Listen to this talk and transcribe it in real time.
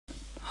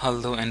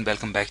Hello and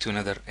welcome back to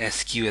another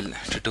SQL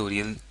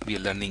tutorial. We are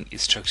learning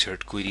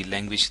structured query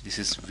language. This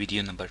is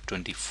video number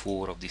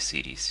 24 of this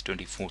series,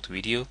 24th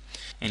video.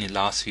 And in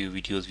last few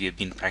videos we have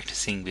been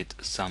practicing with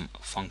some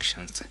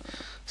functions,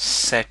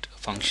 set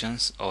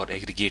functions or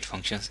aggregate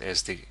functions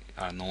as they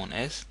are known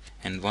as,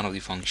 and one of the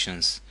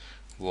functions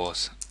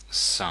was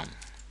sum.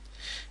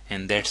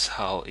 And that's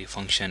how a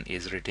function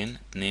is written,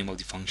 name of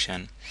the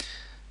function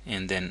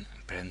and then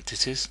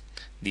parenthesis,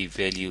 the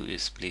value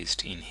is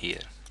placed in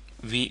here.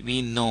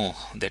 We know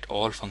that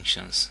all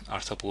functions are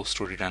supposed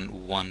to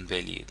return one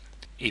value.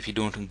 If you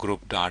don't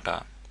group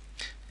data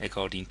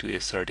according to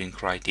a certain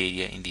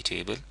criteria in the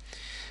table,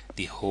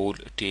 the whole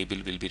table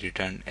will be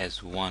returned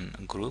as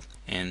one group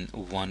and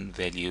one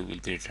value will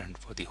be returned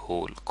for the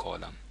whole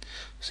column.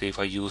 So if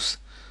I use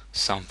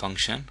sum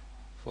function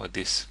for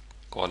this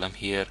column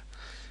here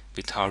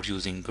without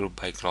using group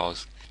by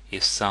clause,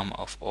 a sum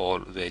of all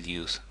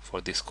values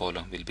for this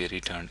column will be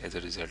returned as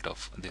a result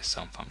of this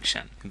sum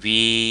function.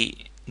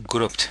 We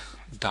grouped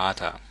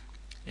data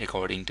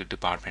according to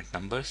department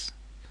numbers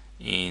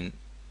in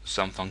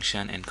sum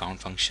function and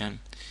count function,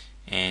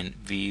 and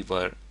we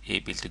were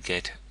able to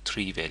get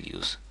three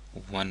values,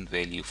 one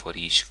value for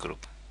each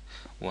group,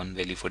 one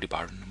value for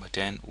department number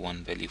 10,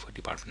 one value for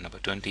department number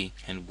 20,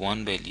 and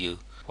one value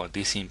for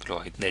this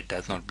employee that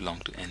does not belong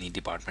to any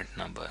department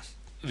number.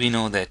 We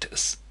know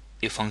that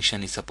a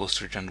function is supposed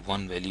to return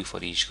one value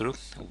for each group.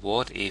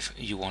 What if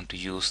you want to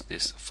use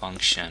this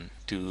function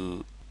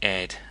to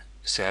add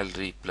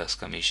salary plus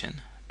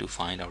commission to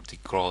find out the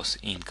gross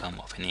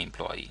income of an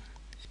employee?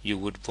 You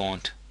would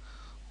want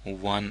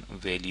one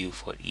value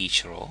for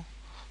each row,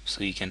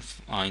 so you can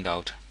find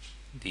out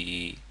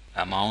the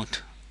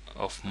amount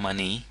of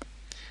money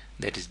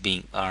that is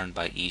being earned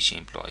by each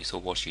employee. So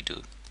what you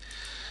do,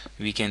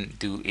 we can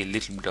do a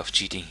little bit of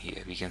cheating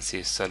here. We can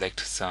say select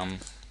some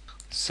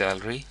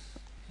salary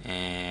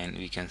and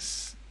we can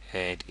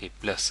add a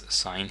plus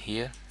sign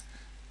here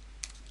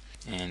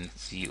and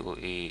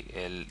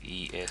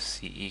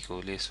coalesce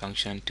coalesce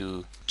function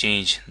to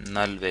change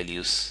null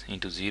values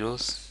into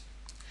zeros.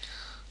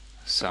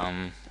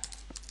 Some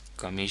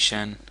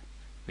commission,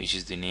 which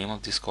is the name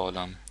of this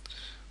column,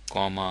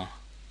 comma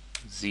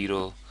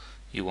 0,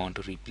 you want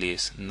to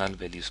replace null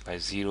values by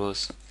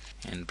zeros,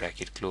 and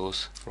bracket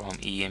close from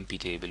emp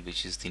table,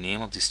 which is the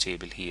name of this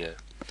table here,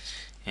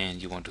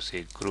 and you want to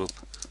say group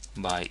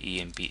by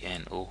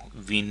empno.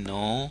 We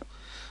know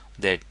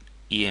that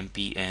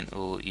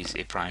empno is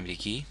a primary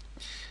key.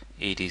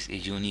 It is a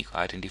unique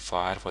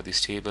identifier for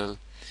this table,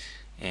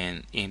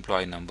 and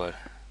employee number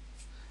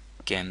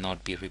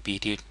cannot be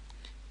repeated,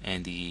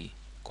 and the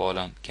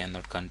column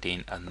cannot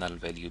contain a null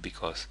value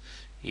because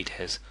it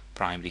has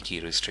primary key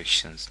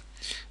restrictions.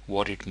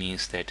 What it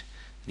means that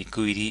the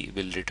query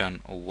will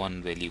return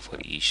one value for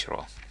each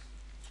row,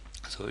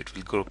 so it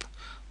will group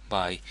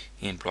by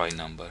employee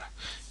number.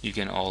 You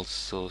can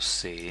also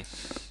say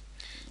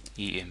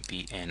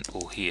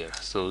empno here,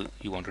 so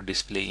you want to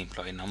display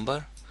employee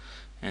number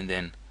and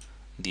then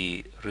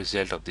the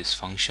result of this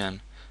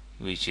function,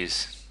 which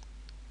is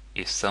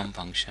a sum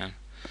function,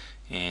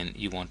 and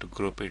you want to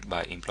group it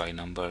by employee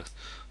number,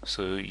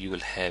 so you will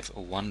have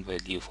one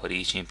value for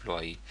each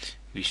employee,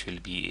 which will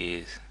be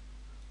a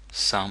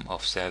sum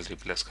of salary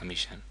plus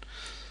commission.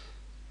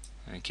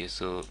 Okay,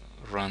 so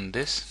run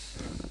this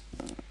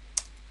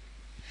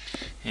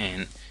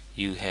and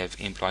you have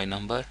employee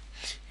number,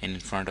 and in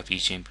front of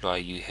each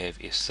employee you have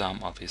a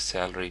sum of his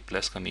salary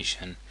plus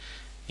commission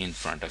in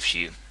front of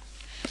you.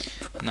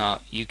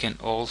 Now you can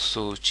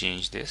also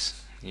change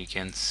this. You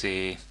can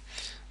say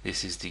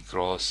this is the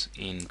gross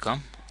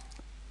income.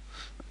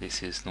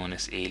 This is known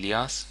as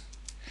alias.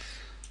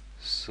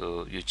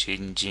 So you're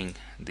changing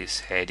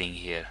this heading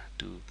here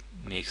to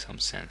make some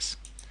sense.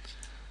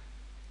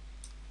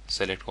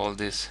 Select all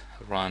this,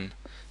 run,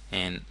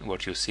 and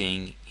what you're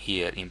seeing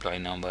here, employee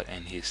number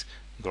and his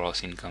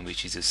gross income,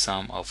 which is the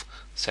sum of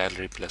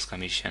salary plus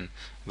commission,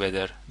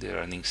 whether they're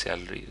earning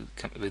salary,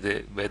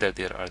 whether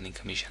they're earning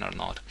commission or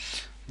not.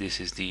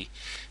 This is the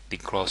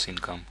gross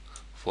income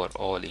for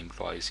all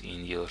employees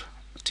in your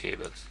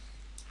table.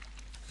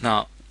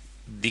 Now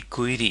the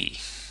query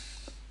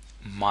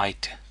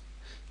might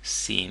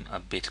seem a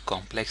bit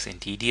complex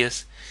and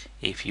tedious.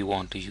 If you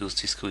want to use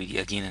this query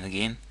again and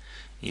again,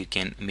 you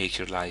can make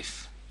your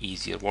life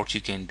easier. What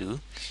you can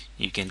do,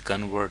 you can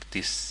convert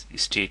this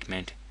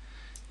statement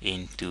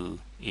into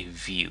a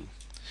view,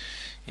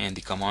 and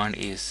the command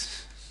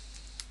is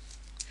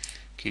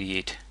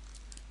create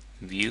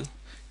view.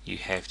 You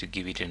have to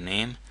give it a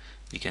name.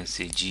 We can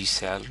say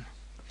gsal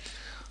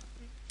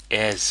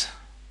as,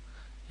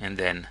 and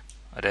then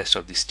the rest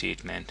of the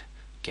statement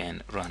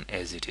can run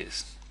as it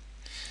is.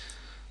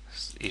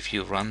 If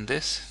you run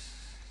this,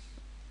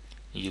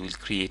 you will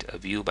create a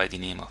view by the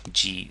name of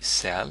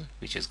gsal,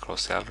 which is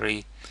gross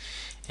salary.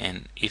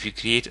 And if you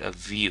create a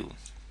view,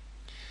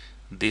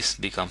 this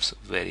becomes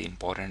very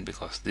important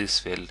because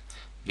this will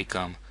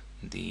become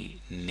the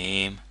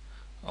name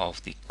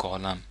of the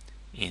column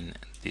in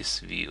this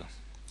view.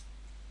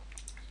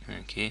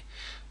 Okay,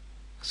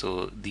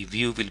 So the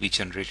view will be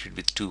generated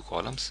with two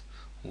columns.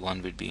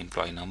 One will be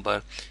employee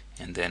number,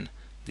 and then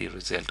the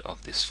result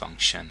of this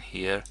function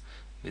here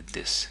with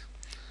this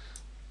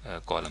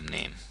column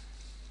name.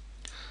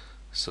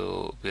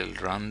 So we'll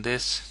run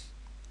this.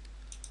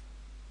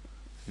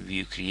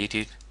 View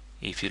created.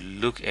 If you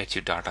look at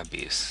your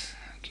database,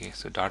 okay,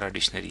 so data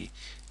dictionary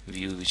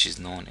view, which is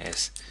known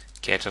as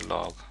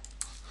catalog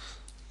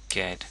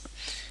cat,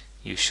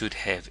 you should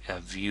have a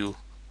view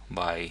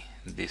by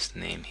this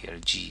name here,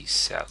 G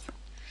cell.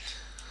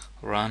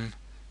 Run,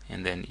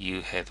 and then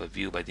you have a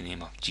view by the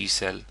name of G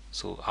cell.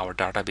 So our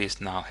database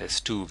now has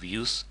two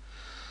views,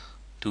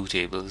 two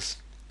tables,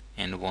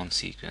 and one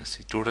sequence.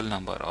 The total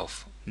number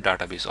of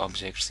database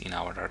objects in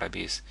our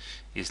database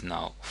is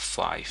now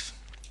 5.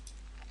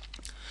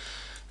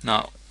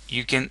 Now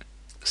you can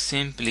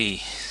simply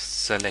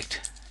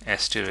select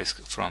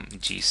asterisk from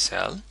G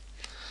cell,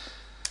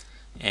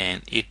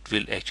 and it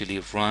will actually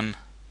run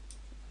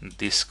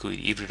this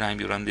query. Every time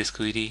you run this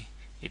query,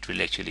 it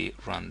will actually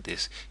run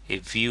this. A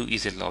view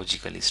is a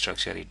logical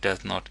structure. It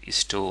does not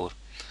store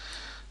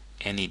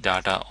any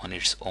data on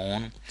its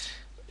own.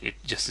 It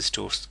just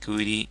stores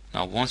query.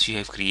 Now once you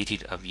have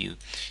created a view,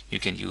 you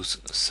can use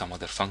some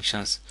other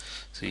functions.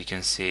 So you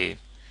can say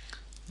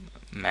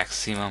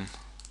maximum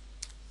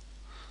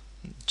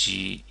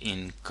G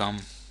income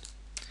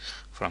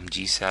from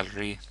G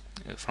salary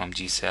from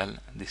G cell.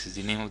 This is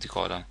the name of the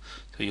column.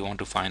 So you want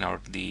to find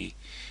out the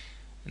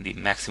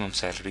maximum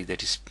salary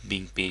that is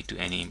being paid to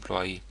any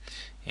employee,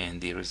 and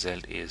the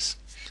result is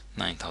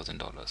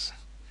 $9,000.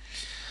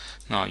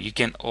 Now you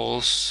can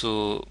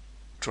also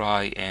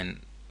try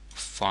and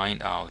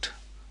find out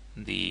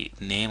the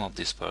name of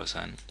this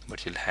person,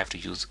 but you'll have to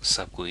use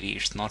subquery.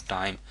 It's not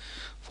time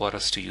for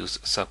us to use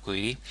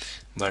subquery,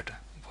 but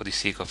for the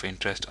sake of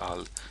interest,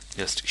 I'll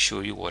just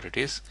show you what it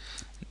is.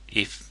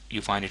 If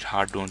you find it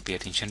hard, don't pay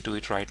attention to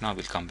it right now.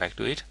 We'll come back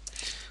to it.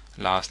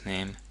 Last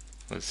name,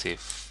 we'll say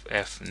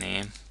F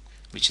name,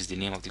 which is the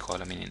name of the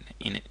column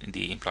in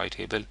the employee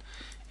table,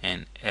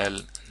 and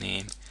L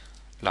name,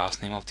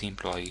 last name of the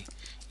employee,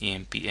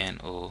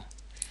 EMPNO,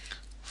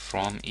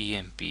 from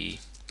EMP,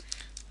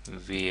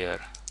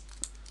 where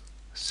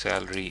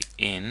salary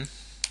in.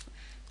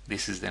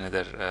 This is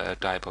another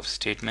type of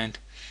statement,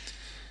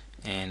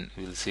 and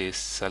we'll say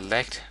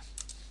select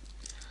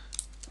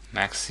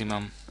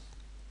maximum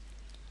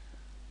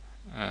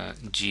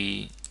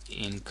G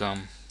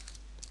income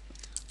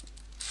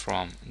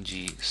from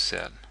G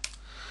cell.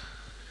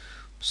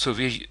 So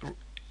we're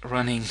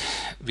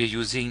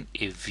using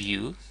a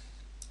view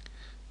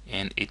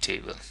and a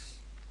table.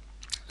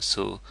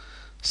 So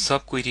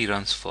subquery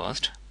runs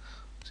first.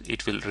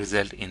 It will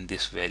result in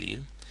this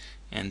value,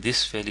 and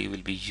this value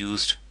will be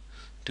used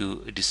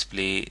to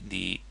display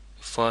the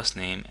first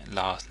name,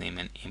 last name,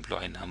 and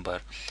employee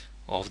number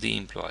of the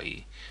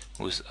employee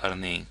who is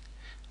earning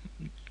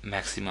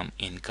maximum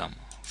income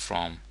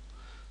from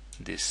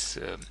this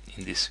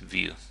in this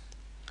view.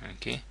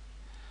 Okay,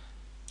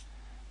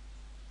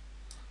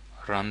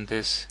 run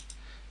this,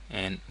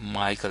 and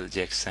Michael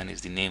Jackson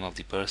is the name of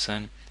the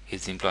person.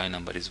 His employee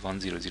number is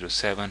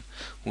 1007,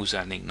 who's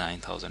earning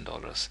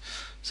 $9,000.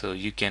 So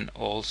you can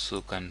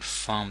also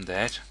confirm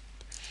that.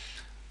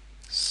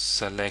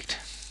 Select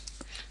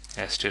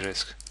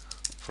asterisk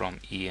from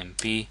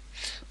EMP.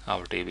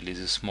 Our table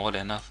is small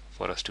enough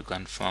for us to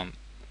confirm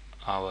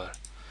our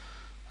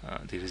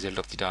the result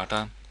of the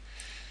data.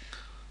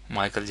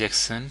 Michael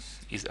Jackson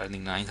is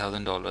earning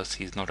 $9,000.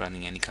 He's not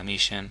earning any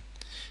commission,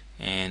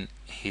 and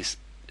his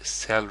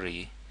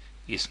salary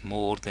is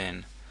more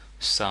than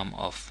sum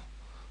of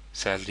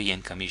salary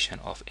and commission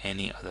of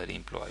any other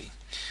employee.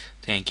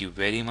 Thank you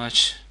very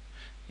much,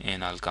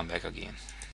 and I'll come back again.